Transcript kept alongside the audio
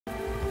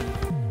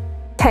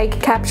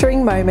Take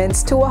capturing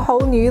moments to a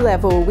whole new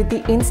level with the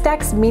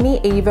Instax Mini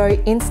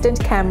Evo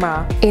Instant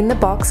Camera. In the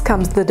box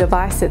comes the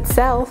device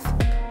itself,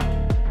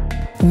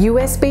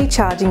 USB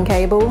charging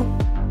cable,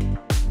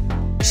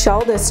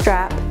 shoulder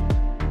strap,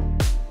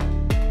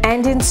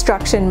 and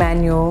instruction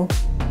manual.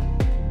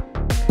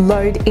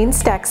 Load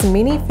Instax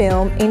Mini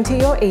Film into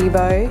your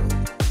Evo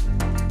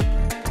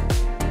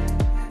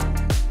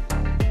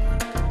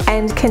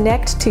and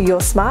connect to your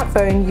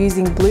smartphone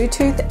using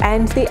Bluetooth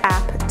and the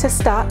app to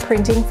start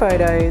printing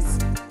photos.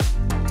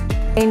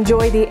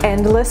 Enjoy the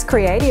endless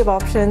creative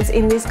options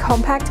in this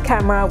compact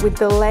camera with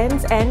the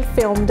lens and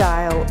film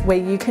dial, where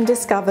you can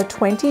discover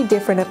 20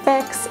 different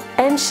effects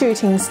and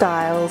shooting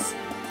styles.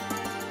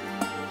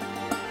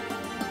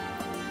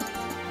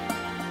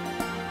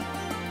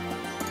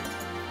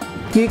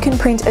 You can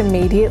print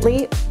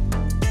immediately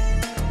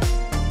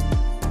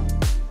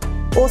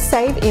or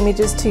save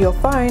images to your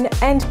phone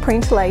and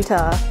print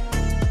later.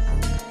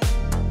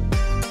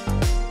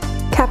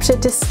 Capture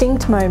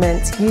distinct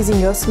moments using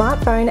your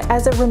smartphone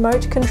as a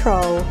remote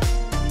control.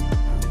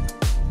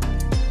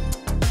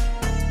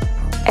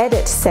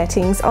 Edit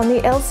settings on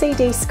the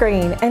LCD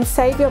screen and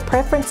save your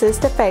preferences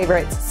to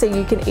favorites so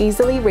you can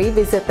easily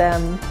revisit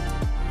them.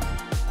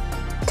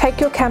 Take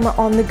your camera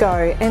on the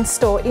go and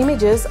store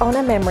images on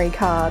a memory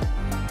card.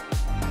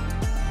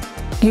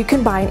 You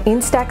can buy an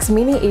Instax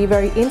Mini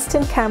Evo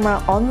Instant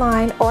Camera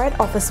online or at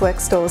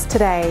Officeworks stores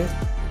today.